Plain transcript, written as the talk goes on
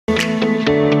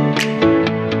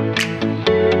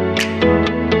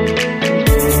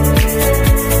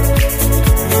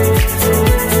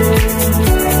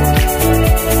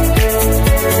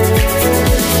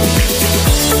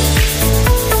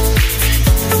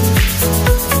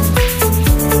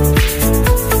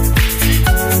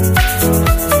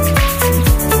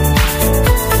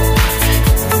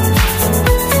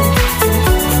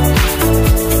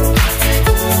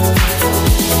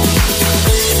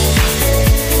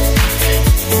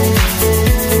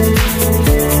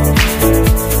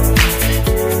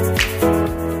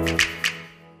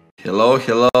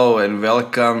hello, and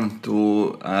welcome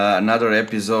to another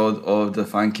episode of the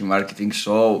Funky Marketing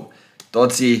Show.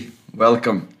 Toci,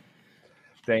 welcome.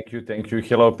 Thank you.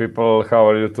 Hello, people. How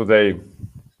are you today?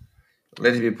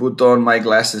 Let me put on my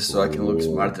glasses so I can look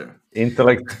smarter.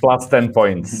 Intellect plus 10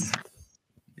 points.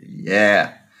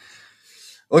 Yeah.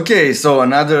 Okay, so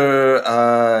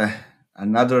another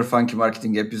Funky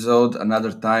Marketing episode,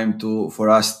 another time for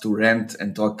us to rant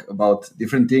and talk about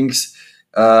different things.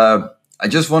 I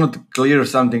just wanted to clear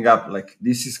something up. Like,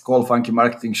 this is called Funky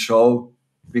Marketing Show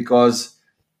because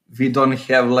we don't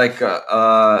have like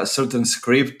a certain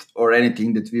script or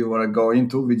anything that we want to go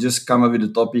into. We just come up with a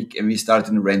topic and we start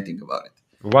ranting about it.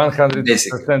 100%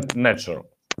 Basically. natural.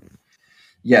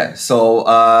 Yeah. So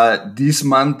this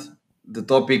month, the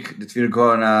topic that we're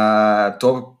gonna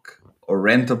talk or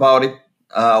rant about it,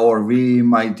 or we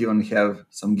might even have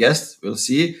some guests. We'll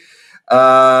see.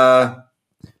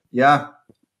 Yeah,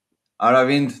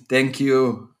 Aravind, thank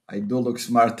you. I do look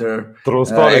smarter. True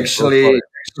story.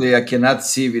 Actually, I cannot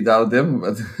see without them.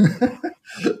 But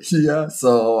yeah,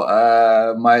 so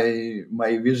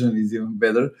my vision is even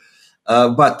better.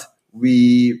 But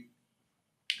we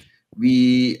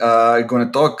are going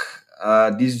to talk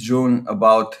this June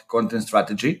about content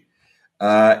strategy,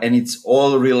 and it's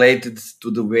all related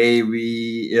to the way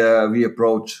we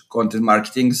approach content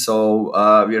marketing. So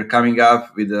we are coming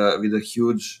up with a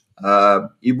huge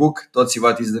ebook. Toci,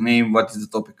 what is the name? What is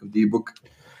the topic of the ebook?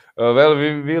 Well,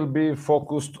 we will be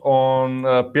focused on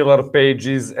pillar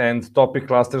pages and topic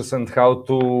clusters and how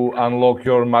to unlock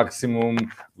your maximum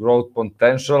growth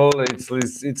potential.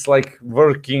 It's like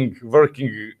working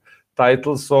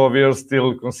title, so we are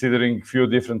still considering few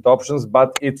different options,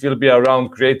 but it will be around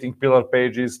creating pillar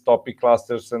pages, topic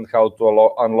clusters, and how to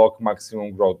unlock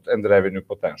maximum growth and revenue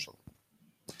potential.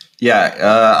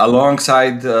 Yeah,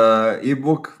 alongside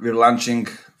ebook, we're launching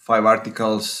 5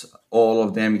 articles, all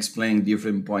of them explaining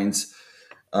different points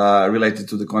related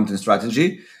to the content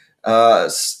strategy.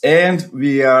 And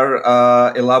we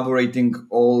are elaborating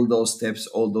all those steps,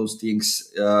 all those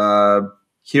things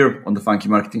here on the Funky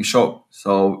Marketing Show.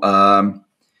 So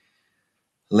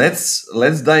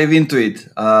let's dive into it.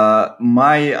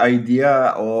 My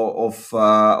idea of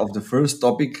the first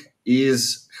topic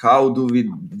is, how do we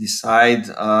decide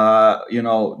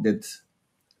that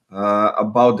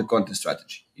about the content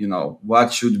strategy?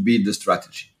 What should be the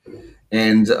strategy,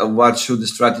 and what should the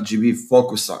strategy be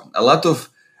focused on? A lot of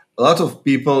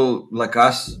people like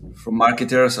us, from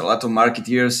marketers, a lot of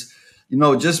marketeers,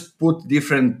 just put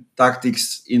different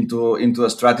tactics into a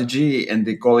strategy, and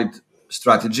they call it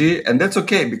strategy. And that's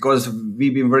okay, because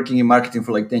we've been working in marketing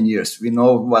for like 10 years. We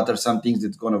know what are some things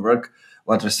that's going to work,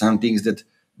 what are some things that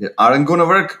aren't going to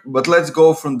work. But let's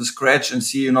go from the scratch and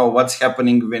see what's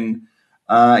happening when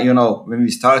when we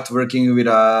start working with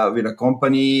a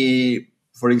company,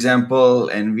 for example,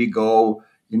 and we go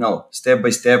step by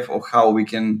step of how we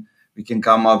can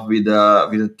come up with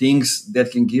the things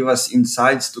that can give us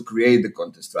insights to create the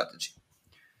content strategy.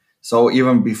 So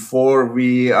even before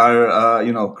we are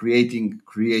creating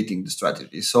the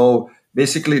strategy. So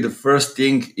basically, the first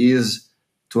thing is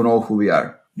to know who we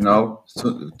are.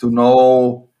 To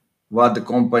know what the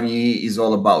company is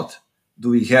all about. Do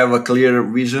we have a clear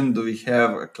vision? Do we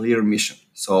have a clear mission?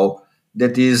 So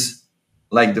that is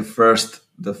like the first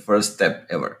step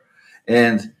ever.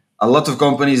 And a lot of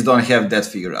companies don't have that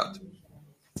figured out.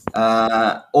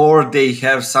 Or they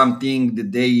have something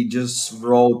that they just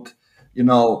wrote,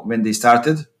 when they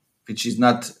started, which is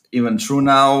not even true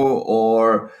now.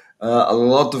 Or a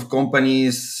lot of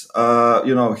companies, have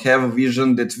a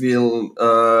vision that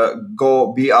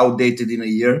will be outdated in a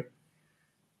year.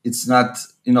 It's not,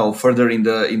 further in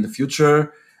the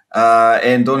future,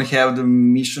 and don't have the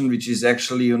mission, which is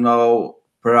actually,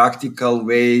 practical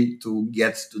way to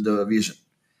get to the vision.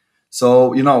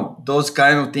 So, those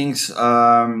kind of things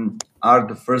are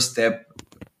the first step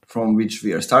from which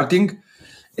we are starting.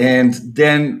 And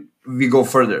then we go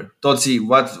further. Toci,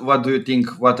 what do you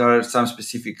think? What are some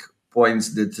specific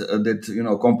points that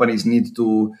companies need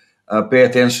to pay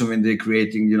attention when they're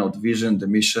creating, the vision, the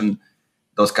mission,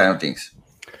 those kind of things?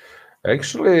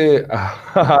 Actually,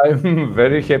 I'm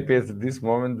very happy at this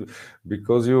moment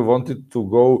because you wanted to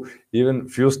go even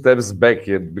few steps back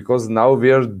yet, because now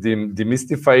we are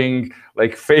demystifying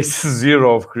like phase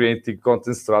 0 of creating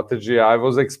content strategy. I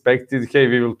was expected, hey,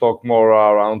 we will talk more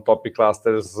around topic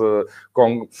clusters,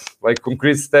 like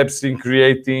concrete steps in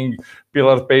creating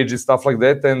pillar pages, stuff like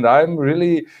that. And I'm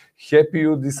really happy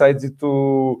you decided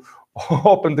to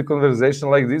open the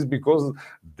conversation like this, because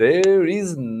there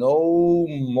is no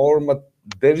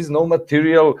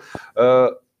material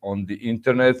on the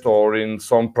internet or in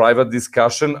some private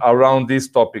discussion around this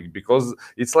topic, because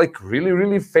it's like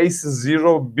really phase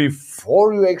zero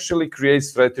before you actually create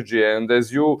strategy. And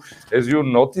as you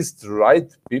noticed,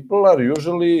 right, people are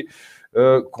usually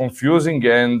confusing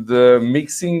and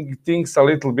mixing things a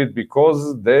little bit,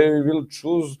 because they will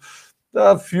choose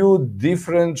a few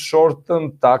different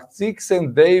short-term tactics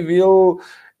and they will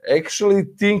actually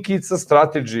think it's a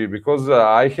strategy. Because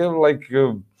I have like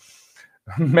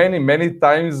many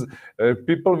times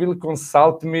people will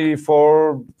consult me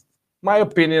for my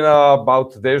opinion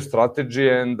about their strategy,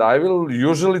 and I will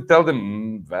usually tell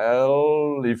them,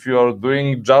 well, if you are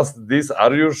doing just this,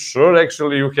 are you sure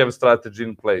actually you have strategy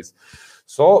in place?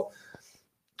 So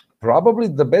probably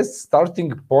the best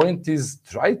starting point is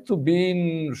try to be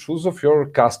in shoes of your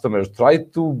customers, try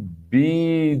to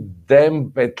be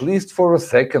them at least for a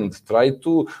second, try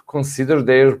to consider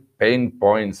their pain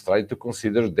points, try to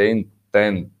consider their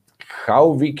intent, how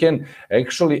we can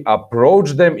actually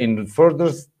approach them in further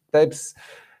steps.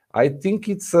 I think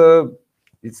it's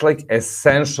like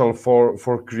essential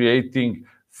for creating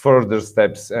further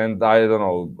steps, and I don't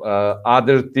know,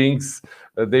 other things,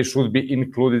 they should be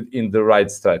included in the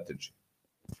right strategy.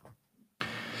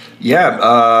 Yeah,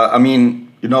 I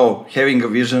mean, having a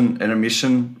vision and a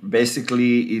mission,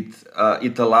 basically,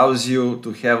 it allows you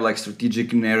to have like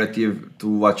strategic narrative to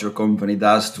what your company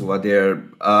does, to what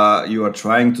you are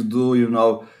trying to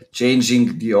do.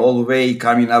 Changing the old way,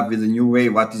 coming up with a new way.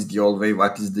 What is the old way?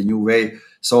 What is the new way?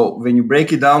 So when you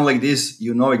break it down like this,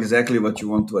 you know exactly what you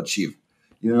want to achieve.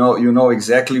 You know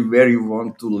exactly where you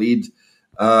want to lead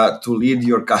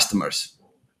your customers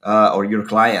or your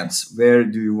clients. Where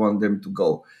do you want them to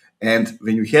go? And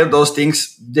when you have those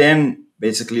things, then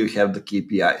basically you have the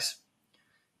KPIs.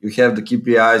 You have the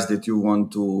KPIs that you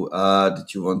want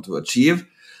to achieve,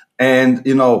 and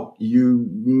you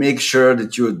make sure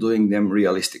that you are doing them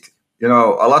realistically. A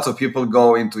lot of people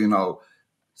go into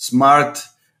smart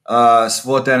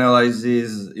SWOT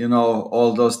analysis,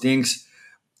 all those things.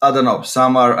 I don't know.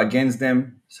 Some are against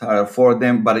them, some are for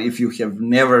them. But if you have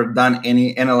never done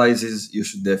any analysis, you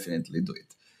should definitely do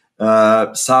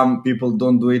it. Some people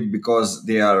don't do it because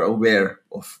they are aware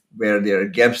of where their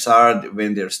gaps are,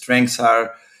 when their strengths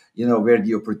are, where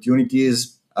the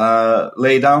opportunities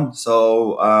lay down.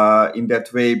 So in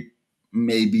that way,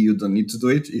 maybe you don't need to do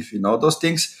it if you know those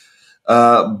things.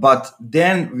 But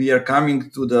then we are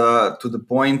coming to the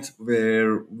point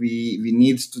where we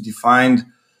need to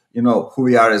define, who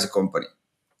we are as a company,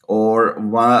 or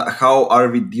how are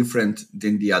we different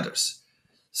than the others.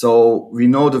 So we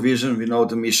know the vision, we know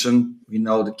the mission, we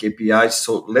know the KPIs.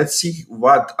 So let's see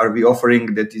what are we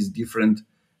offering that is different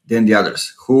than the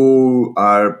others. Who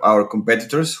are our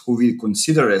competitors? Who we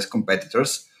consider as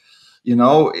competitors? Even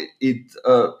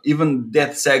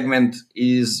that segment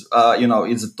is a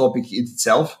topic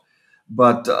itself.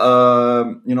 But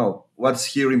what's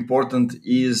here important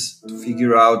is to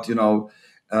figure out,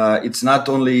 it's not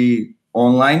only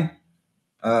online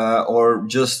or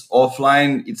just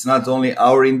offline. It's not only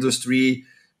our industry.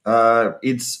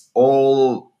 It's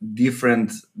all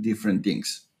different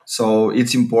things. So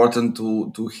it's important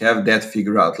to have that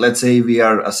figured out. Let's say we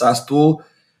are a SaaS tool,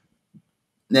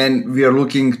 and we are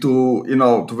looking to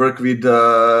work with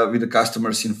the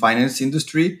customers in finance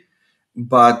industry.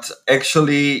 But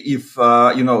actually, if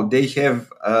they have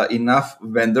enough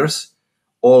vendors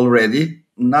already,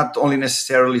 not only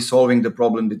necessarily solving the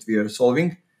problem that we are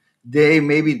solving, they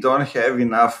maybe don't have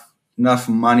enough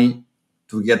money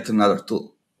to get another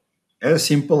tool. As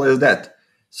simple as that.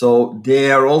 So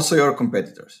they are also your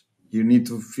competitors. You need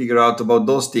to figure out about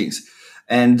those things,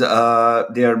 and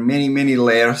there are many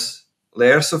layers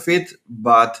of it.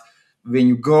 But when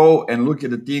you go and look at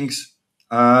the things,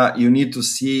 you need to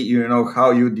see,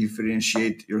 how you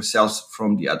differentiate yourselves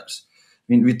from the others.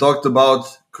 I mean, we talked about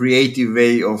creative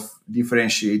way of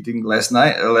differentiating last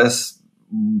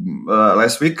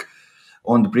week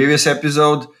on the previous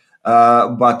episode.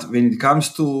 But when it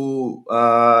comes to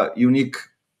unique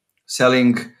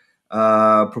selling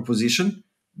proposition,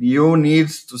 you need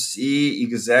to see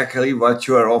exactly what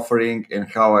you are offering and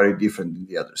how are you different than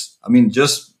the others. I mean,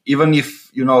 just even if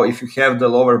you have the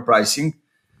lower pricing,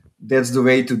 that's the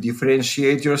way to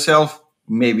differentiate yourself.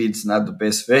 Maybe it's not the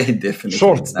best way. Definitely,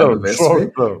 Short it's not the term, best way.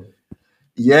 short term.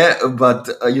 Yeah, but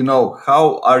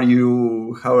how are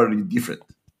you different?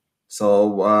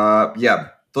 So yeah,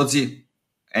 Totsi,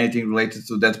 anything related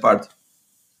to that part?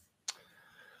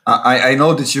 I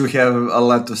know that you have a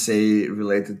lot to say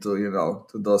related to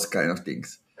those kind of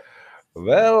things.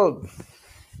 Well,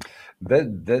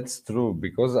 that's true,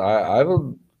 because I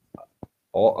will.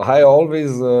 I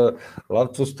always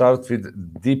love to start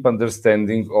with deep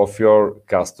understanding of your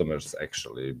customers,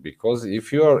 actually, because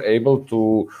if you are able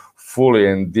to fully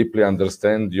and deeply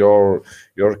understand your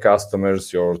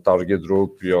customers, your target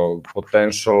group, your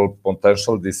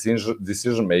potential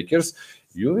decision makers,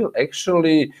 you will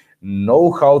actually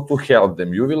know how to help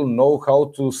them. You will know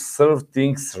how to serve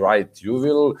things right. You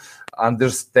will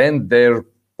understand their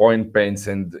point pains,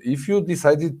 and if you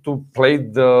decided to play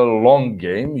the long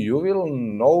game, you will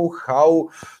know how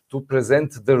to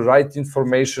present the right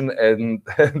information and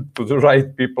to the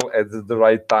right people at the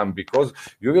right time, because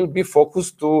you will be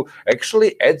focused to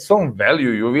actually add some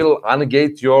value. You will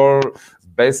ungate your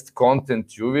best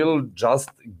content. You will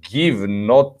just give,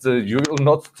 not you will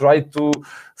not try to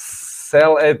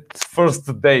sell at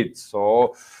first date.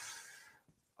 So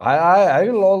I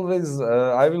will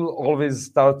always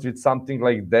start with something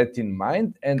like that in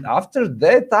mind, and after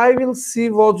that I will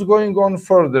see what's going on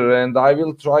further, and I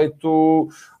will try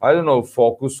to, I don't know,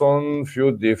 focus on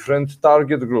few different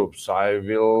target groups. I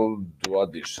will do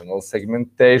additional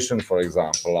segmentation, for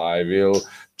example. I will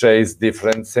chase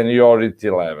different seniority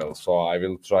levels. So I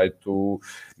will try to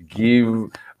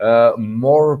give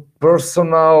more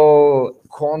personal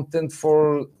content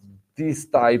for this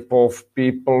type of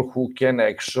people who can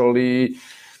actually,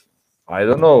 I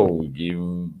don't know,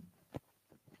 give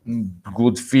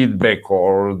good feedback,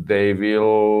 or they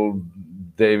will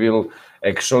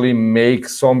actually make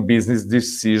some business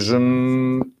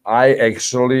decision. I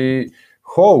actually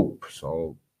hope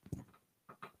so.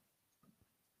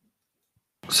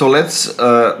 So let's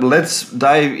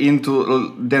dive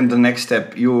into then the next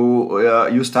step.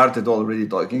 You started already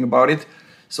talking about it.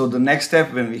 So the next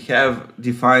step, when we have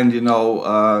defined,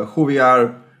 who we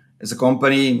are as a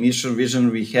company, mission, vision,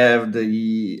 we have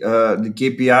the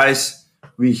KPIs,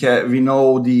 we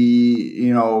know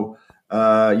the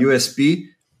USP.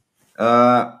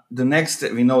 The next,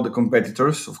 we know the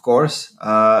competitors, of course.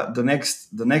 The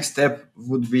next step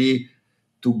would be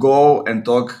to go and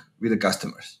talk with the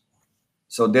customers.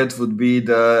 So that would be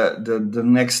the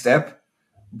next step.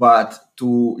 But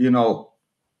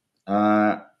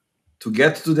uh, to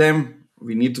get to them,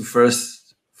 we need to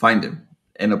first find them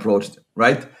and approach them,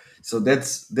 right? So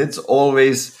that's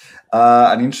always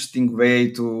an interesting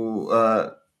way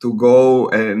to go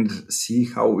and see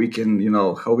how we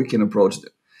can approach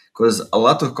them, because a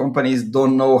lot of companies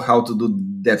don't know how to do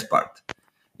that part.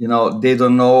 They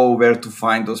don't know where to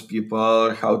find those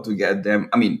people, how to get them.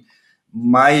 I mean,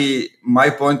 my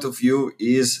point of view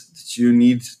is that you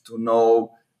need to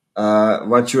know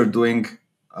what you're doing,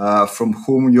 from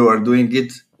whom you are doing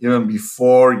it,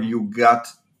 before you got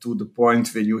to the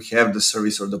point where you have the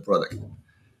service or the product.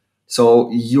 So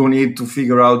you need to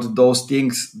figure out those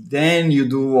things, then you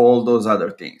do all those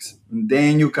other things,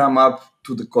 then you come up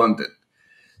to the content.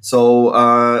 So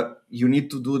you need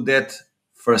to do that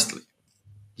firstly.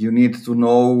 You need to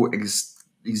know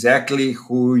exactly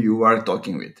who you are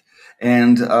talking with,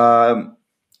 and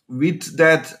with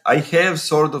that I have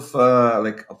sort of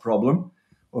like a problem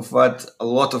of what a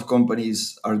lot of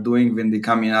companies are doing when they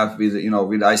coming up with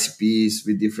with ICPs,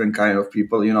 with different kind of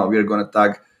people. We're going to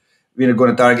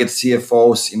target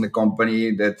CFOs in the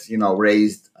company that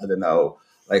raised, I don't know,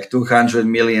 like 200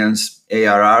 millions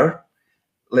ARR,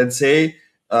 let's say.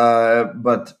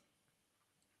 But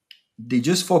they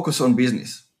just focus on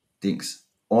business things,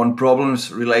 on problems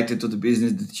related to the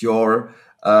business that your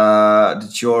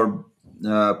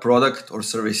product or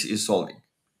service is solving.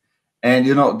 And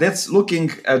that's looking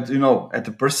at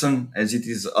a person as it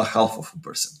is a half of a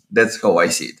person. That's how I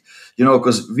see it.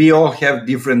 Because we all have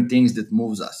different things that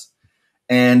moves us,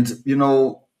 and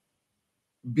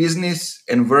business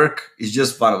and work is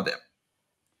just one of them,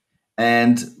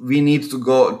 and we need to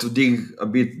go to dig a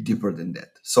bit deeper than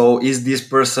that. So is this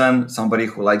person somebody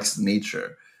who likes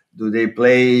nature? Do they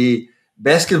play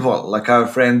basketball like our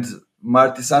friend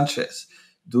Marty Sanchez?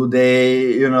 Do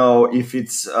they, if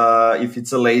it's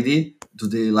a lady, do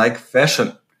they like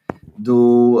fashion?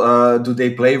 Do they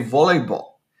play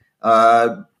volleyball?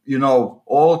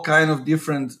 All kind of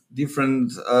different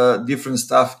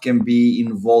stuff can be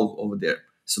involved over there.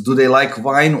 So do they like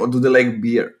wine or do they like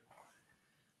beer?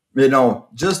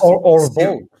 Just Or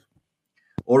both.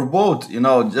 or both.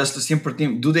 Just a simple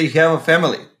thing. Do they have a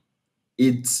family?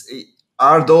 it's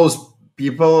are those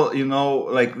people,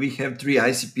 like we have three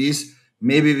ICPs,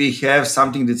 maybe we have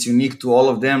something that's unique to all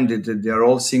of them, that they're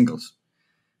all singles,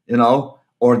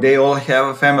 or they all have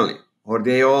a family, or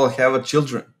they all have a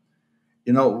children.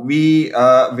 We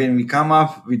when we come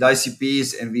up with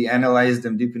ICPs and we analyze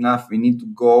them deep enough, we need to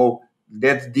go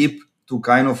that deep to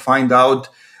kind of find out,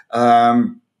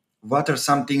 um, what are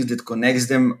some things that connects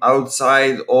them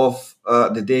outside of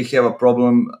that they have a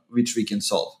problem which we can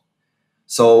solve.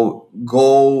 So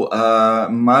go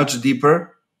much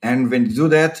deeper, and when you do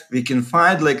that, we can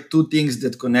find like two things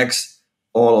that connects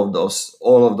all of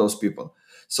those people.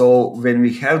 So when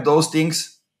we have those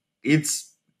things, it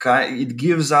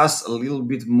gives us a little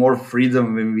bit more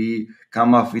freedom when we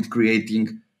come up with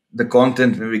creating the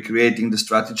content, when we're creating the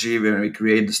strategy, when we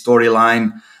create the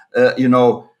storyline,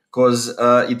 because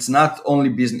it's not only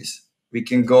business. We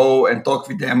can go and talk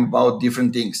with them about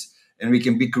different things, and we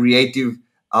can be creative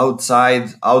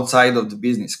outside of the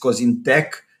business. Because in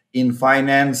tech, in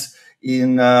finance,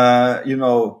 in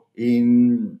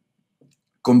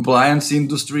compliance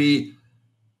industry,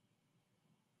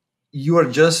 you are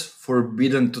just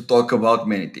forbidden to talk about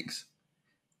many things.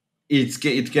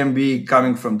 It can be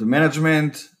coming from the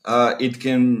management. It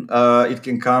can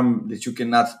come that you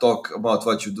cannot talk about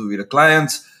what you do with the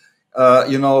clients,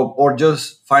 or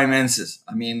just finances.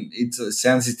 I mean, it's a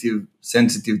sensitive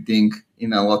thing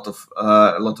in a lot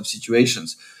of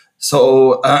situations.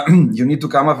 So you need to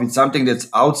come up with something that's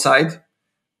outside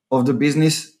of the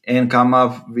business and come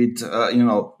up with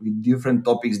different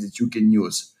topics that you can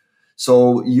use.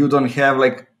 So you don't have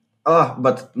like,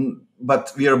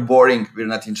 but we are boring, we're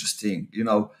not interesting.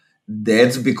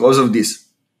 That's because of this.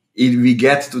 If we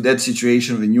get to that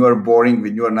situation when you are boring,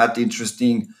 when you are not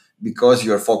interesting, because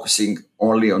you are focusing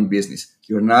only on business,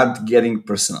 you're not getting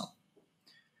personal.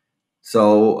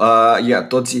 So yeah,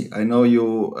 Totsi, I know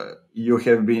you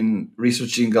have been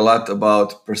researching a lot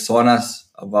about personas,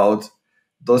 about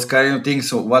those kind of things.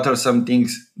 So what are some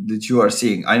things that you are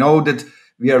seeing? I know that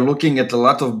we are looking at a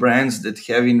lot of brands that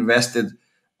have invested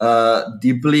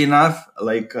deeply enough,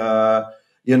 like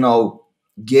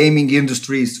gaming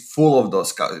industry is full of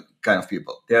those kind of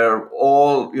people. They're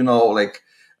all like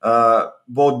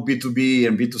both B2B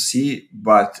and B2C,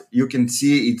 but you can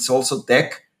see it's also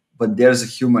tech, but there's a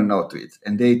human note to it,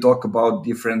 and they talk about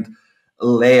different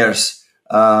layers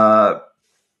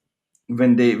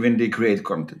when they create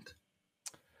content.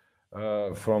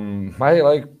 From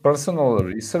my personal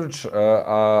research,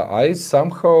 I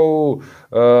somehow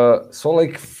saw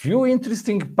few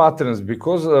interesting patterns,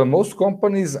 because most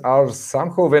companies are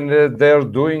somehow, when they're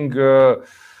doing their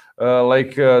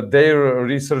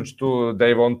research,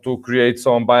 they want to create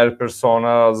some buyer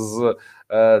personas,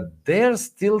 they're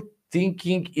still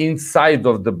thinking inside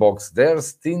of the box. They're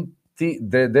still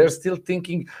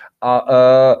thinking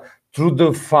through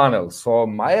the funnel. So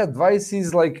my advice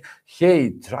is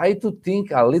hey, try to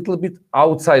think a little bit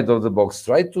outside of the box.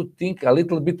 Try to think a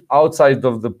little bit outside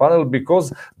of the funnel,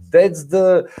 because that's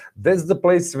the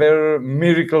place where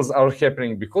miracles are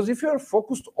happening. Because if you are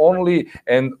focused only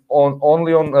on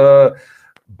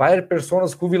buyer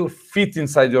personas who will fit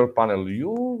inside your panel,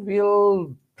 you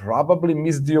will probably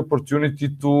miss the opportunity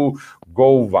to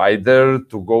go wider,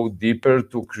 to go deeper,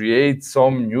 to create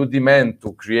some new demand,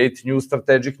 to create new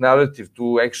strategic narrative,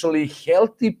 to actually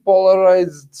healthy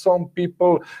polarize some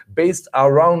people based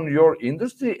around your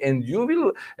industry. And you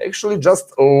will actually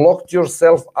just lock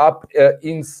yourself up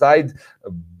inside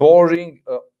a boring,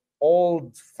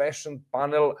 old-fashioned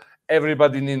panel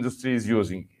everybody in the industry is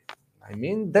using. I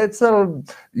mean,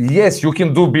 yes, you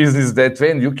can do business that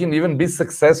way, and you can even be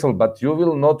successful, but you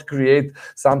will not create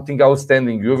something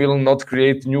outstanding. You will not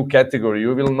create new category.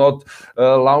 You will not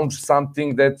launch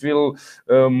something that will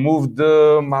move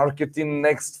the market in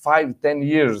next 5-10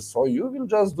 years. So you will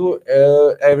just do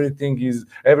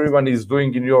everyone is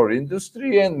doing in your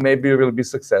industry, and maybe you will be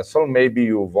successful, maybe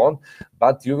you won't,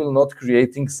 but you will not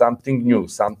creating something new,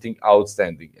 something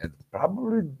outstanding. And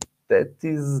probably that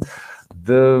is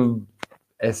the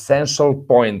essential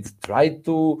point. Try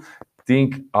to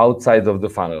think outside of the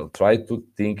funnel. Try to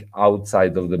think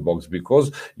outside of the box,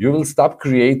 because you will stop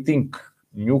creating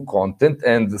new content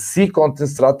and see content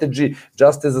strategy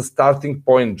just as a starting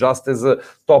point, just as a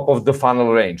top of the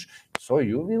funnel range. So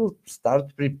you will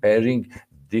start preparing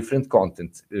different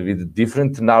content with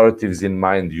different narratives in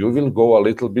mind. You will go a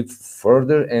little bit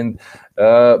further, and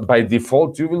by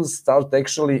default you will start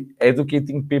actually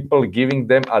educating people, giving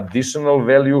them additional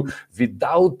value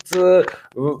without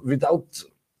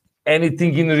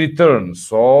anything in return.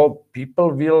 So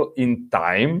people will, in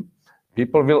time,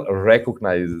 people will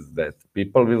recognize that.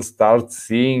 People will start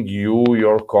seeing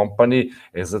your company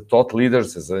as a thought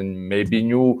leaders, as a maybe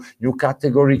new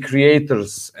category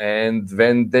creators. And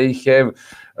when they have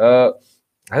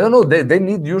I don't know, they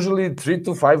need usually 3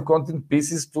 to 5 content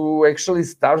pieces to actually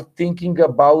start thinking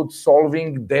about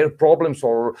solving their problems,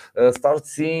 or start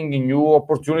seeing a new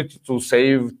opportunity to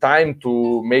save time,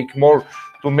 to make more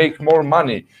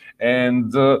money.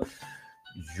 And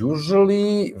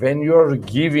usually when you're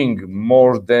giving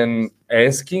more than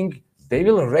asking, they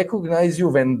will recognize you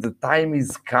when the time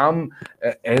is come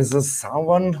as a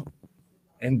someone,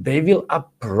 and they will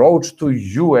approach to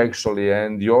you actually,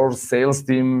 and your sales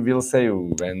team will say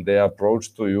when they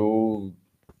approach to you,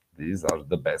 these are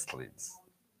the best leads.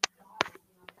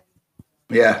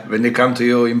 Yeah, when they come to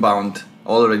you inbound,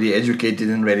 already educated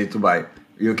and ready to buy,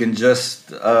 you can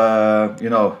just,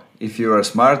 if you are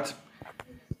smart,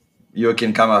 you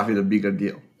can come up with a bigger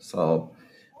deal. So,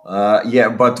 yeah,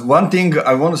 but one thing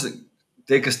I want to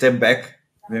take a step back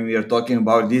when we are talking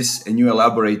about this, and you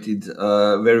elaborated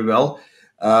very well.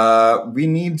 We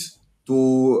need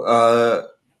to uh,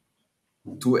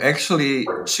 to actually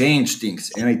change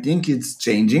things, and I think it's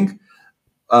changing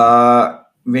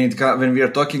when we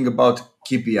are talking about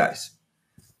KPIs.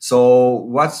 So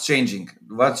what's changing?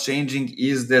 What's changing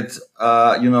is that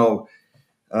uh,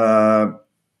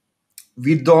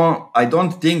 I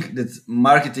don't think that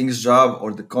marketing's job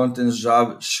or the content's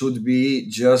job should be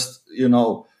just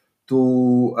to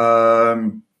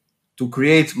to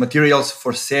create materials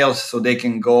for sales so they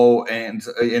can go and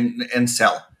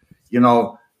sell. You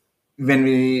know, when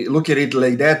we look at it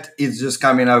like that, it's just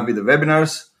coming up with the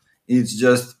webinars. It's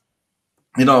just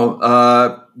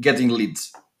getting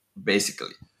leads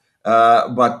basically.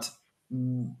 But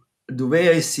the way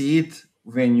I see it,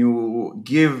 when you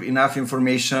give enough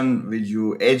information, when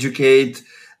you educate,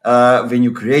 when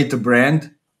you create a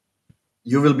brand,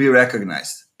 you will be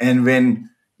recognized. And when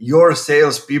your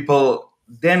salespeople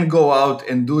then go out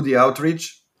and do the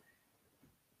outreach,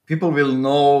 people will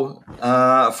know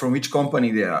from which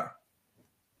company they are.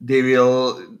 They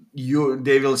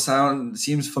will sound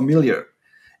seems familiar,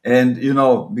 and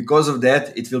because of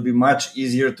that, it will be much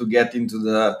easier to get into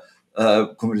the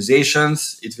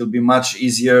conversations. It will be much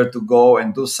easier to go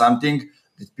and do something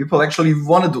that people actually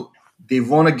want to do. They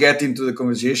want to get into the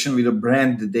conversation with a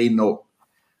brand that they know.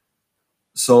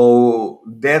 So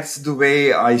that's the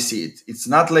way I see it. It's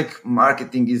not like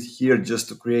marketing is here just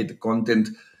to create the content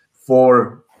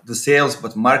for the sales,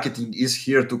 but marketing is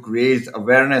here to create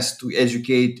awareness, to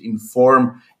educate,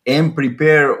 inform, and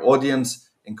prepare audience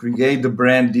and create the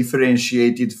brand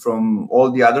differentiated from all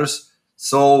the others.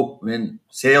 So when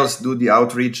sales do the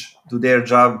outreach, do their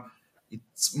job,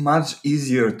 it's much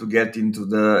easier to get into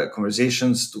the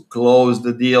conversations, to close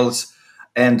the deals,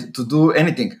 and to do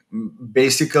anything.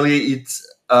 Basically, it's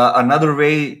another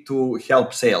way to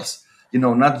help sales.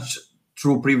 Not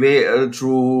through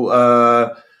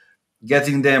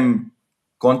getting them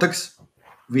contacts,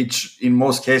 which in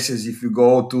most cases, if you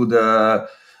go to the,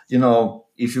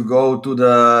 if you go to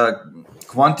the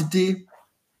quantity,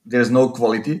 there's no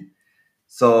quality.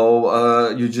 So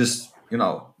you just,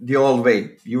 the old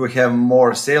way. You have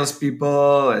more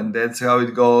salespeople, and that's how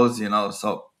it goes.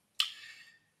 So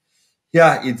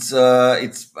yeah, it's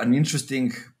an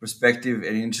interesting perspective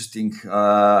and interesting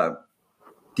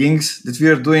things that we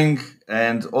are doing.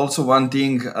 And also one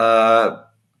thing,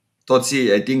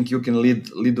 Totsi, I think you can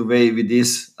lead the way with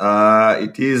this.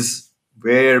 It is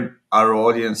where our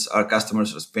audience, our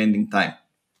customers are spending time.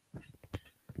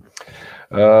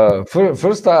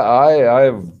 First,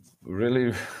 I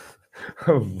really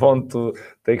want to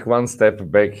take one step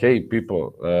back. Hey,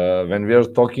 people, when we are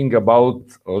talking about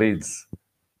leads,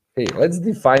 hey, let's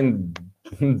define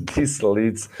these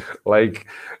leads, like,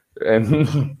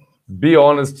 and be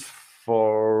honest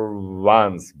for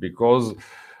once, because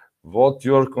what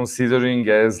you're considering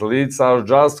as leads are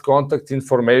just contact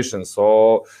information.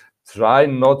 So try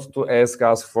not to ask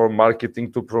us for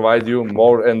marketing to provide you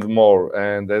more and more.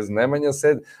 And as Nemanja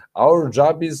said, our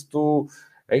job is to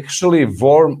actually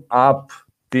warm up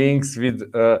things with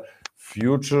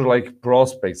future like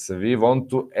prospects. We want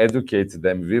to educate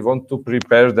them, we want to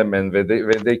prepare them, and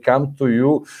when they come to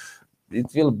you, it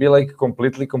will be like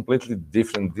completely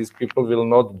different. These people will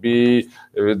not be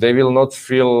they will not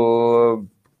feel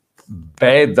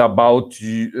bad about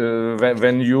you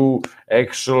when you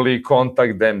actually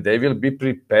contact them. They will be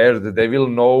prepared, they will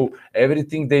know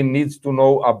everything they need to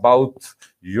know about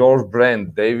your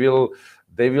brand. They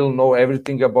will know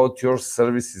everything about your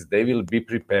services. They will be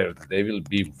prepared, they will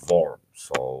be warm.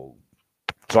 So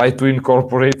try to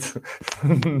incorporate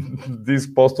these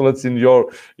postulates in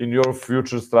your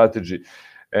future strategy.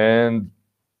 And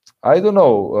I don't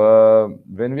know,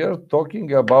 when we are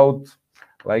talking about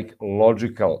like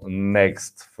logical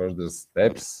next further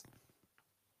steps,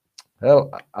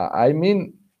 well, I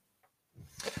mean,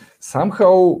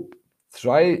 somehow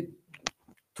try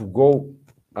to go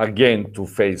again to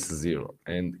phase zero,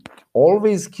 and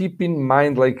always keep in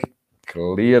mind like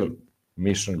clear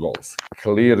mission goals,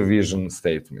 clear vision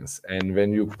statements. And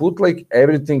when you put like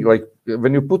everything, like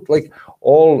when you put like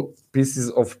all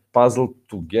pieces of puzzle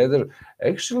together,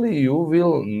 actually you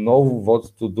will know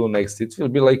what to do next. It will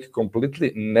be like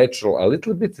completely natural, a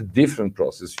little bit different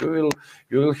process. You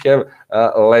will have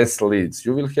less leads.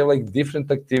 You will have like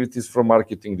different activities from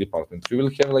marketing department. You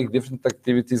will have like different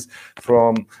activities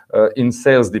from in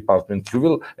sales department. You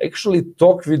will actually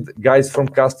talk with guys from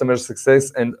customer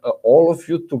success, and all of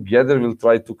you together will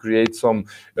try to create some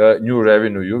new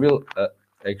revenue. You will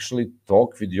actually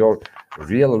talk with your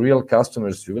real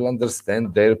customers. You will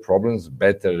understand their problems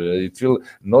better. It will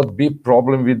not be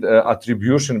problem with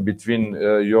attribution between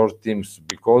your teams,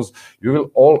 because you will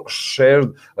all share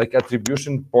like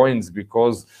attribution points,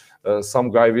 because some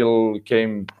guy will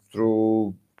came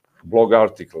through blog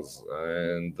articles,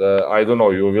 and I don't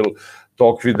know, you will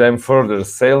talk with them further.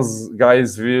 Sales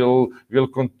guys will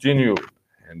continue,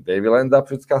 and they will end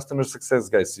up with customer success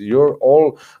guys. You're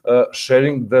all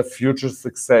sharing the future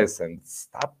success, and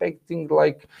stop acting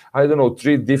like, I don't know,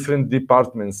 three different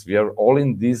departments. We are all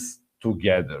in this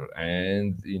together.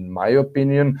 And in my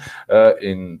opinion,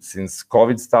 in since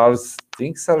COVID starts,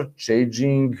 things are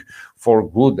changing for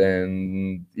good,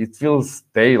 and it will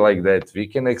stay like that. We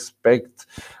can expect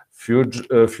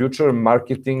future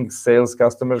marketing, sales,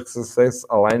 customer success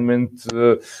alignment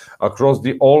across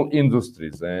the all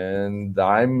industries, and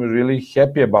I'm really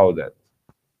happy about that.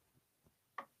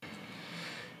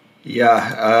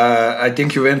 Yeah, I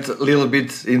think you went a little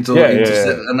bit into Yeah, yeah,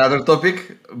 yeah. another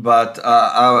topic, but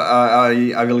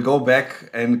I will go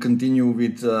back and continue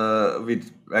with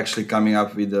actually coming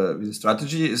up with a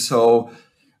strategy. So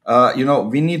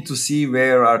we need to see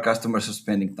where our customers are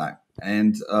spending time,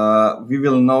 and we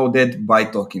will know that by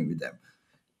talking with them.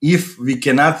 If we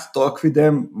cannot talk with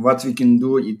them, what we can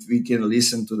do is we can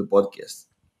listen to the podcast.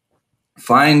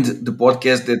 Find the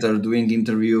podcasts that are doing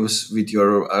interviews with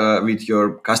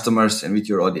your customers and with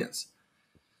your audience.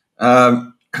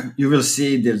 Um, you will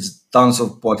see there's tons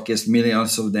of podcasts,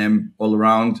 millions of them all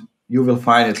around. You will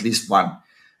find at least one.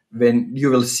 When you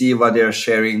will see what they are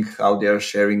sharing, how they are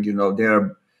sharing, there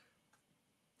are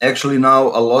actually now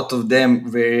a lot of them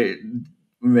where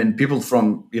when people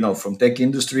from tech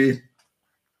industry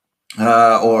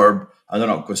or I don't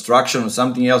know, construction or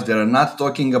something else, they are not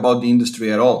talking about the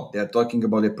industry at all. They are talking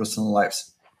about their personal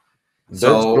lives. That's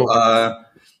So true.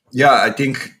 yeah, I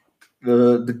think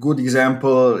the good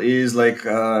example is like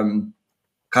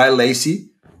Kyle Lacey.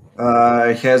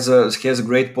 He has a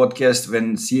great podcast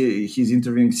when he's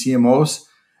interviewing CMOs,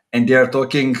 and they are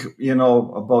talking,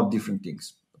 about different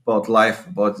things, about life,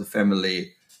 about the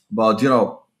family, about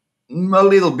a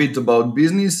little bit about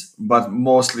business, but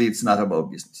mostly it's not about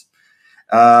business.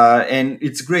 And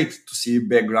it's great to see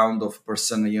background of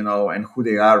person, and who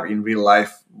they are in real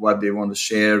life, what they want to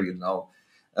share,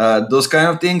 those kind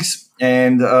of things.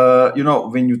 And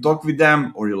when you talk with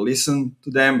them or you listen to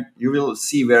them, you will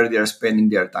see where they are spending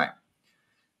their time.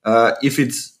 If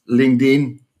it's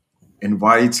LinkedIn, and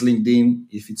why it's LinkedIn.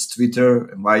 If it's Twitter,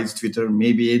 and why it's Twitter.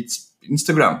 Maybe it's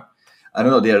Instagram. I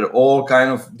don't know. There are all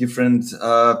kind of different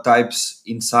types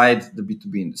inside the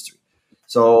B2B industry.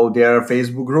 So there are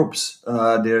Facebook groups.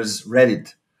 There's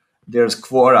Reddit. There's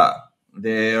Quora.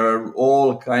 There are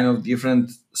all kind of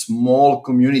different small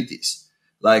communities.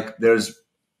 Like there's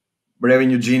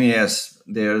Revenue Genius,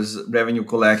 there's Revenue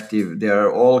Collective. There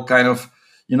are all kind of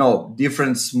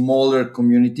different smaller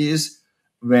communities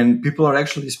when people are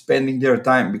actually spending their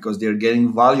time because they're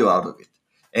getting value out of it.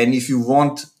 And if you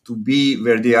want to be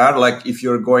where they are, like if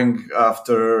you're going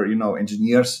after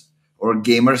engineers or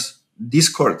gamers,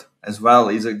 Discord as well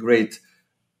is a great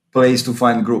place to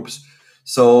find groups.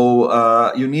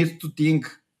 So you need to think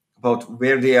about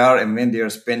where they are and when they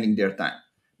are spending their time.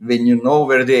 When you know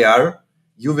where they are,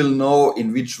 you will know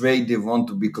in which way they want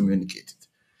to be communicated.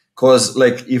 Because,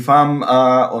 like, if I'm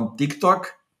on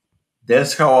TikTok,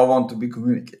 that's how I want to be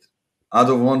communicated. I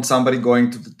don't want somebody going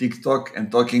to the TikTok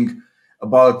and talking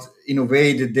about in a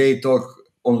way that they talk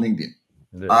on LinkedIn.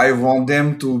 Yeah. I want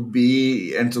them to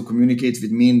be and to communicate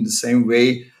with me in the same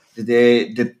way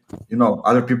that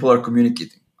other people are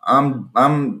communicating.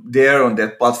 I'm there on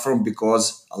that platform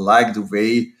because I like the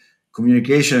way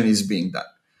communication is being done.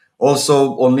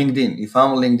 Also on LinkedIn, if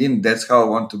I'm on LinkedIn, that's how I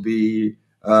want to be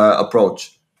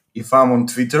approached. If I'm on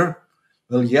Twitter,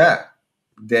 well, yeah,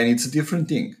 then it's a different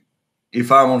thing.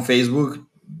 If I'm on Facebook,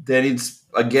 then it's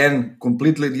again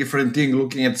completely different thing.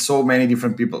 Looking at so many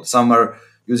different people, some are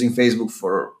using Facebook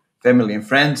for family and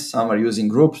friends, some are using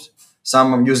groups,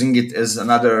 some are using it as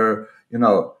another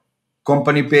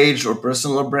company page or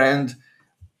personal brand.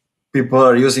 People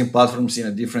are using platforms in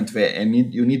a different way, and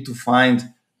you need to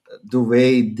find the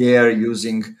way they're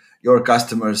using, your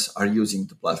customers are using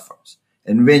the platforms.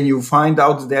 And when you find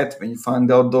out that, when you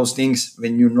find out those things,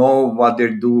 when you know what they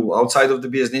do outside of the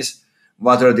business,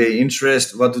 what are their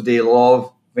interests, what do they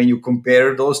love, when you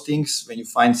compare those things, when you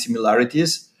find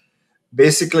similarities,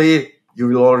 basically you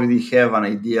will already have an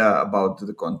idea about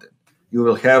the content. You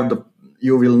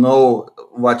will know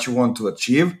what you want to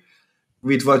achieve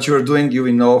with what you're doing. You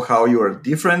will know how you are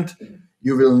different.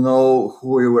 You will know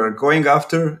who you are going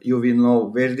after. You will know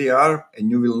where they are,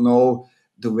 and you will know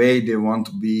the way they want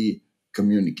to be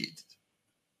communicated.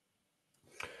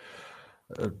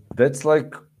 That's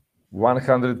like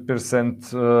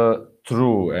 100%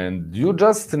 true, and you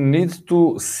just need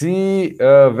to see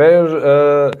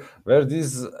where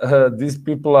these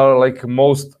people are like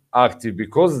most active,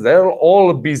 because they're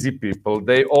all busy people.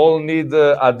 They all need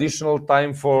additional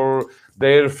time for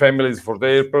their families, for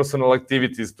their personal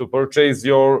activities, to purchase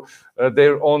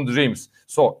their own dreams.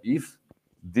 So if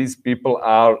these people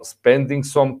are spending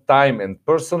some time and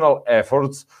personal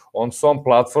efforts on some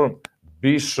platform,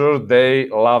 be sure they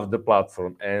love the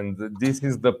platform, and this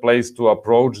is the place to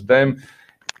approach them,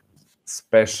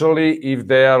 especially if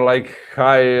they are like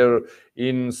higher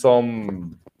in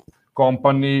some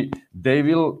company. They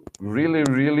will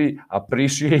really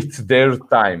appreciate their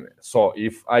time. So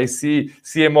if I see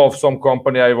CMO of some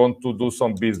company, I want to do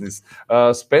some business,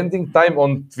 spending time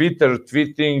on Twitter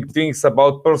tweeting things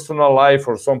about personal life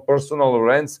or some personal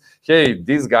rants, hey,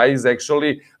 this guy is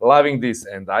actually loving this,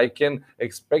 and I can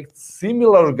expect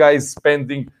similar guys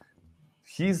spending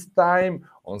his time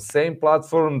on same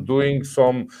platform doing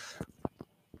some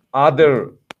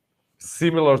other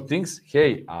similar things.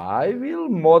 Hey, I will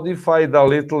modify a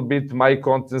little bit my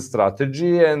content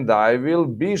strategy, and I will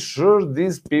be sure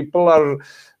these people are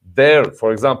there,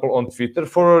 for example, on Twitter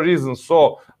for a reason.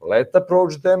 So let's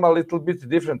approach them a little bit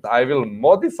different. I will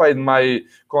modify my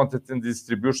content and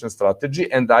distribution strategy,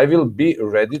 and I will be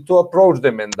ready to approach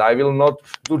them, and I will not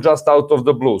do just out of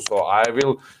the blue. So I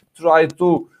will try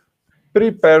to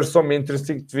prepare some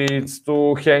interesting tweets,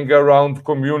 to hang around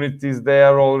communities they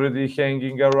are already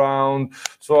hanging around.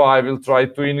 So I will try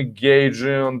to engage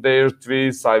on their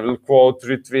tweets. I will quote,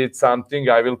 retweet something.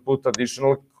 I will put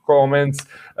additional comments,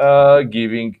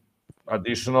 giving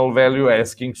additional value,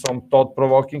 asking some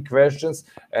thought-provoking questions,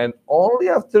 and only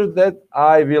after that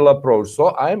I will approach.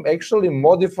 So I'm actually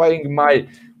modifying my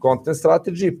content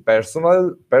strategy,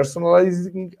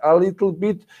 personalizing a little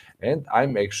bit, and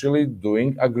I'm actually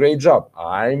doing a great job.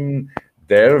 I'm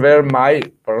there where my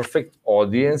perfect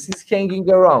audience is hanging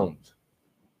around.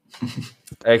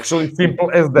 Actually,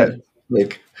 simple as that.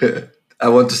 Like, I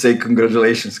want to say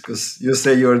congratulations because you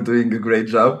say you're doing a great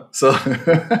job. So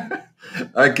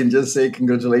I can just say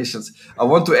congratulations. I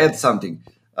want to add something,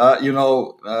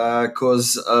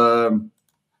 because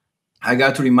I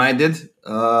got reminded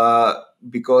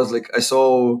because like I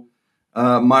saw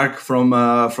Mark from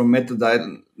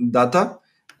Metadata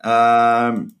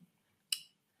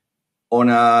on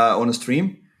a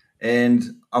stream, and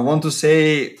I want to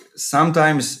say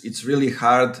sometimes it's really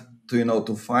hard to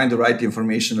to find the right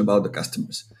information about the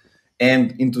customers.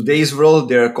 And in today's world,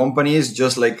 there are companies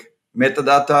just like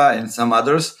Metadata and some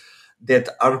others that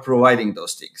are providing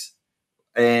those things.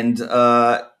 And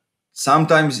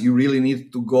sometimes you really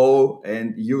need to go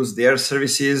and use their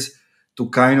services to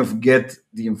kind of get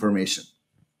the information,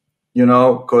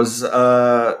 because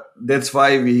that's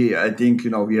why I think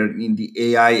we are in the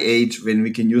AI age when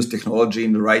we can use technology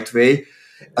in the right way.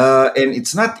 And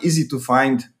it's not easy to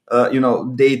find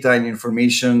data and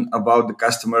information about the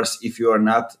customers if you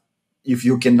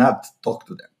cannot talk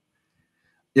to them.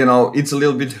 It's a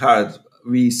little bit hard.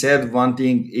 We said one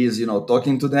thing is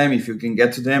talking to them. If you can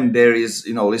get to them, there is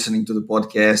listening to the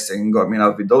podcast and coming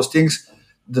up with those things.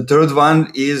 The third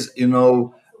one is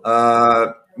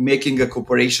making a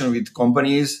cooperation with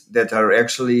companies that are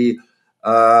actually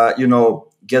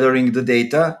gathering the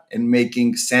data and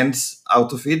making sense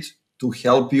out of it to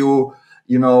help you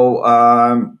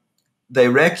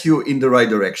direct you in the right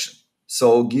direction,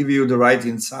 so give you the right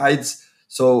insights,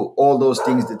 so all those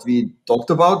things that we talked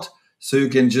about, so you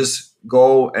can just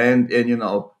go and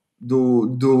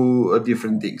do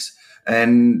different things.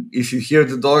 And if you hear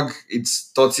the dog,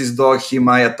 it's Totsi's dog. He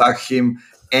might attack him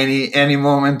any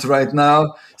moment right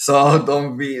now, so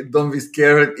don't be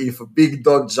scared if a big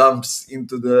dog jumps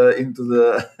into the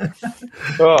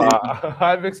Oh,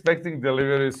 I'm expecting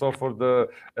delivery. So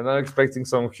and I'm expecting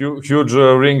some huge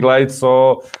ring light.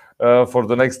 So for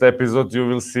the next episode, you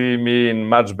will see me in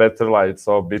much better light.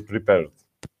 So be prepared.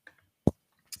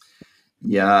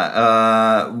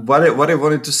 Yeah, what I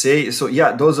wanted to say. So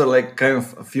yeah, those are like kind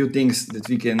of a few things that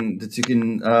you can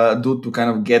do to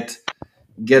kind of get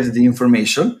the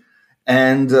information.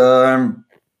 And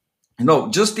No,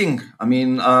 just think. I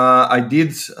mean, I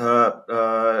did.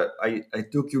 I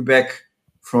took you back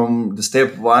from the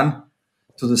step one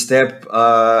to the step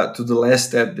to the last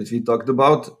step that we talked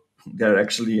about. There are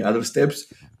actually other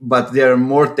steps, but they are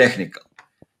more technical.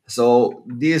 So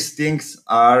these things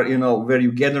are, where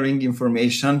you're gathering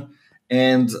information,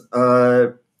 and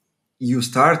you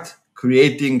start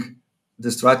creating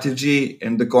the strategy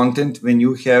and the content when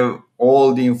you have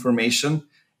all the information,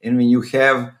 and when you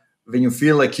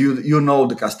feel like you know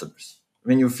the customers,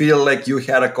 when you feel like you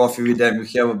had a coffee with them, you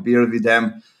have a beer with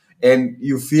them, and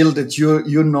you feel that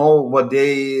you know what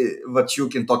you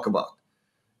can talk about.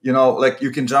 Like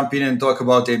you can jump in and talk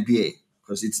about NBA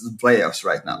because it's the playoffs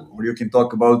right now, or you can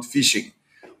talk about fishing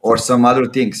or some other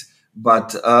things.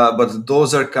 But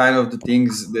those are kind of the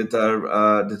things that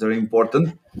are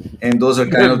important, and those are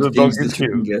kind of the The dog things is that you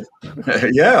can here.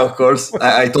 get. Yeah, of course.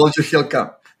 I told you he'll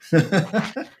come.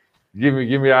 Give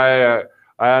me. I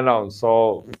announce.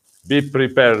 So be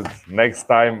prepared. Next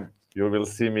time you will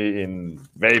see me in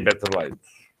way better light.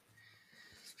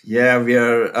 Yeah, we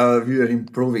are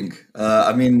improving.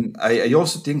 I mean, I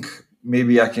also think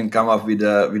maybe I can come up with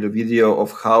a video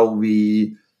of how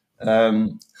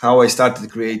I started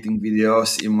creating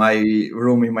videos in my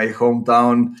room in my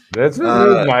hometown. That will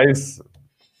be Uh, nice.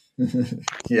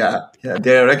 yeah,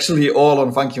 they're actually all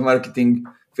on Funky Marketing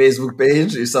Facebook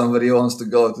page. If somebody wants to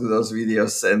go to those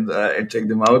videos and check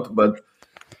them out, but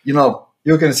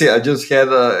you can see I just had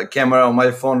a camera on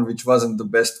my phone, which wasn't the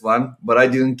best one, but I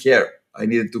didn't care. I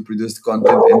needed to produce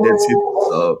content, and that's it.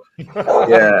 So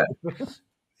yeah,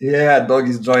 yeah, dog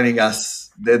is joining us.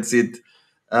 That's it.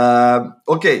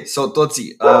 Okay, so Totsi,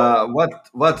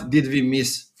 what did we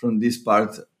miss from this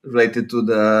part related to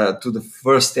the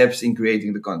first steps in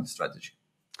creating the content strategy?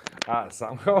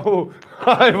 Somehow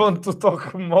I want to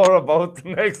talk more about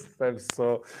next steps.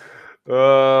 So,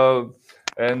 uh,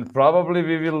 and probably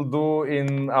we will do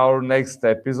in our next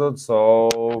episode.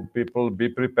 So people be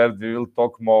prepared. We will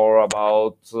talk more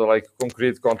about like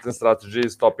concrete content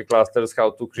strategies, topic clusters,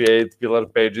 how to create pillar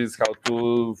pages, how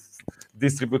to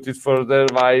distribute it further.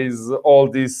 Why is all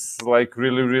this like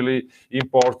really really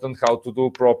important? How to do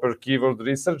proper keyword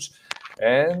research,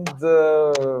 and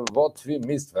what we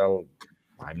missed. Well,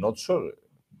 I'm not sure.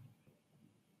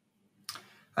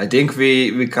 I think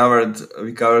we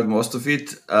covered most of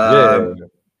it. Yeah,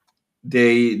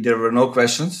 There were no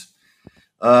questions,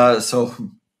 so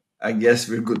I guess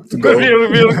we're good to go.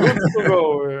 we're good to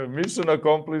go. Mission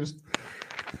accomplished.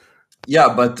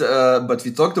 Yeah, but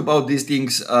we talked about these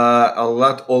things a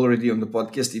lot already on the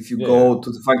podcast. If you Yeah, go to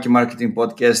the Funky Marketing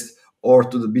podcast or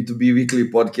to the B2B Weekly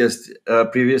podcast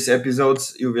previous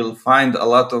episodes, you will find a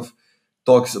lot of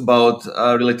talks about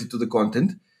related to the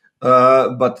content.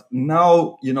 But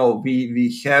now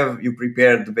we have you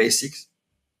prepared the basics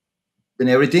and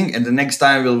everything, and the next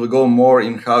time we'll go more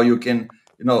in how you can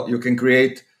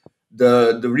create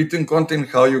the written content,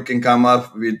 how you can come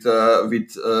up with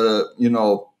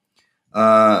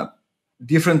uh,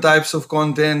 different types of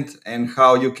content, and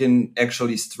how you can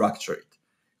actually structure it.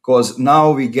 Because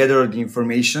now we gather the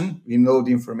information, we know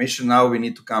the information, now we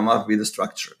need to come up with a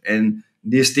structure. And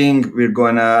this thing we're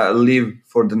gonna leave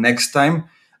for the next time,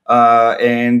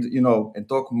 and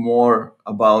talk more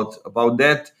about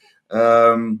that.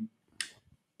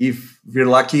 If we're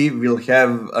lucky, we'll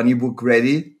have an ebook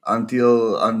ready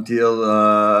until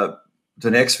the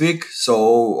next week. So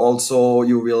also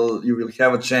you will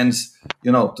have a chance,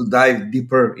 to dive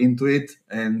deeper into it,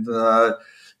 and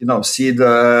see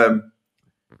the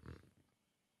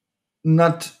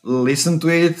not listen to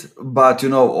it, but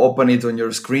open it on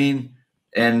your screen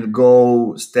and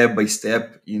go step by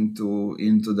step into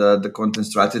the content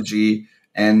strategy,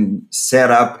 and set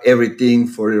up everything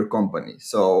for your company,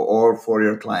 so, or for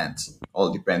your clients,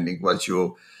 all depending what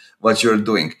you're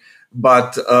doing.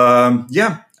 But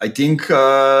yeah, I think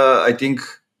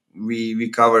we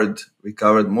covered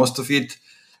most of it,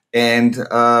 and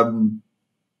I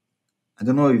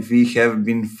don't know if we have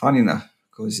been fun enough,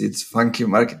 because it's Funky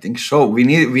Marketing Show. We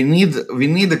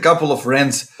need a couple of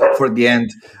rants for the end.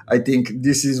 I think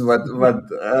this is what we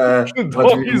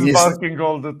dog is miss. barking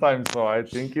all the time, so I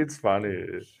think it's funny.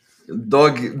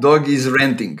 Dog is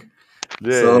ranting.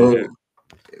 Yeah, So yeah.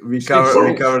 we She cover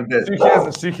we she covered that.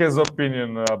 she has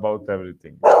opinion about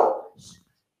everything.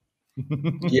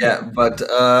 Yeah, but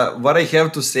what I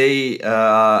have to say,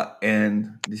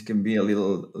 and this can be a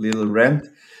little rant,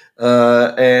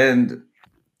 and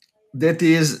that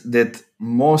is that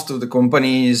most of the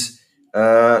companies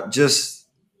just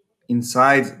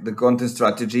inside the content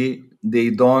strategy, they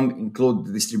don't include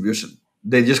the distribution.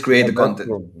 They just create Yeah, the that's content.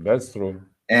 true. That's true.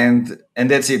 and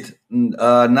that's it.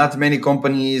 Not many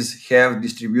companies have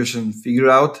distribution figured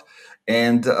out,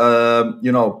 and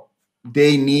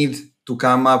they need to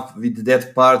come up with that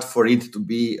part for it to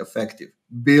be effective.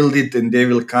 Build it, and they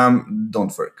will come.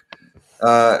 Don't work.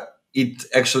 Uh, it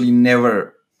actually never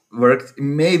worked.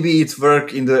 Maybe it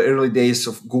worked in the early days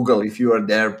of Google. If you are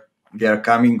there, they are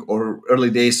coming, or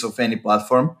early days of any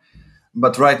platform,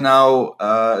 but right now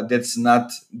that's not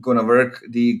gonna work.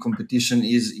 The competition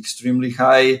is extremely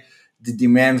high. The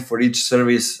demand for each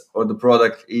service or the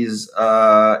product is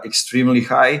extremely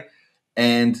high,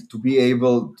 and to be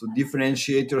able to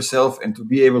differentiate yourself and to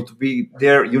be able to be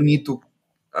there, you need to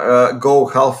go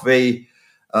halfway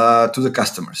to the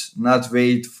customers, not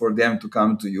wait for them to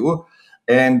come to you.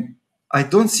 And I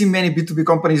don't see many B2B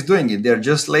companies doing it. They're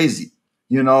just lazy.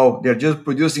 They're just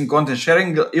producing content,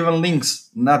 sharing even links,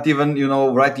 not even,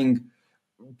 writing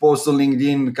posts on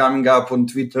LinkedIn, coming up on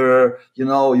Twitter,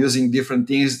 using different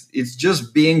things. It's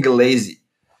just being lazy.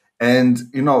 And,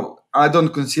 I don't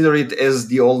consider it as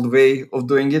the old way of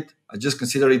doing it. I just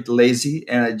consider it lazy.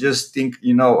 And I just think,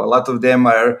 a lot of them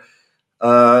are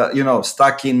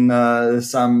stuck in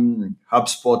some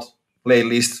HubSpot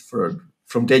playlist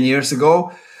from 10 years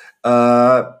ago,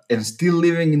 and still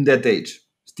living in that age,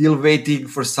 still waiting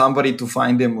for somebody to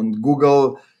find them on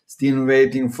Google, still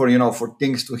waiting for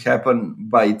things to happen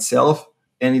by itself.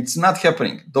 And it's not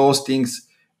happening. Those things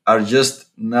are just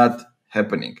not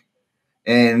happening.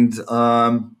 And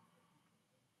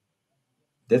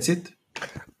that's it.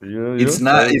 You It's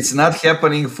not say it's not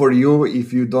happening for you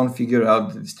if you don't figure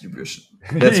out the distribution.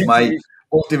 That's my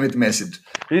ultimate message.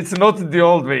 it's not the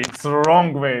old way, it's the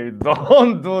wrong way.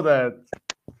 Don't do that.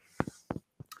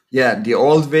 Yeah, the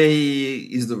old way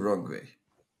is the wrong way.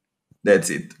 That's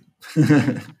it.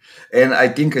 And I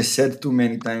think I said too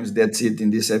many times that's it in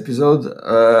this episode,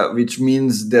 which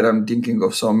means that I'm thinking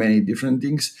of so many different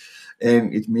things.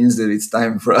 And it means that it's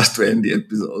time for us to end the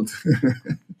episode.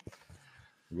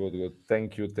 Good, good.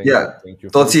 Thank you, thank you, Yeah, thank you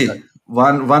for your Totsi, time.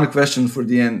 one question for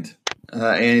the end.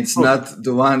 And it's Oh, not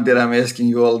the one that I'm asking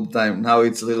you all the time. Now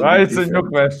it's a little bit it's a new different.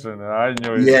 question. I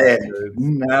knew it. I Yeah, knew it.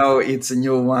 now it's a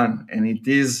new one, and it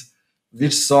is: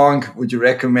 which song would you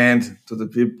recommend to the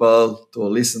people to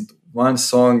listen to? One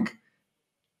song,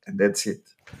 and that's it.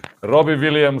 Robbie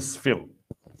Williams, Phil.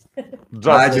 Just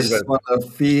I like just that. want to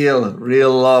feel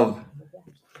real love.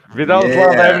 Without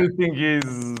love, Yeah, everything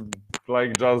is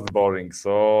like just boring.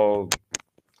 So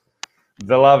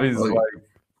the love is oh, like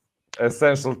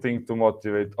essential thing to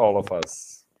motivate all of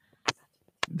us.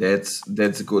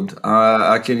 that's good.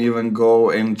 I can even go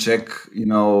and check,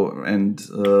 and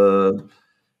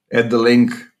add the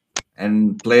link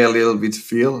and play a little bit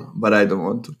feel, but I don't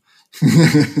want to.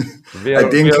 We I are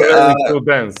we think are ready to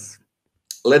dance.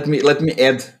 let me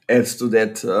add to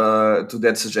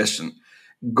that suggestion.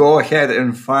 Go ahead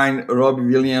and find Robbie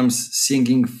Williams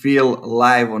singing "Feel"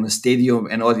 live on a stadium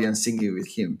and audience singing with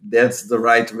him. That's the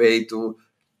right way to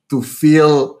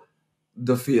feel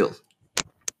the feel.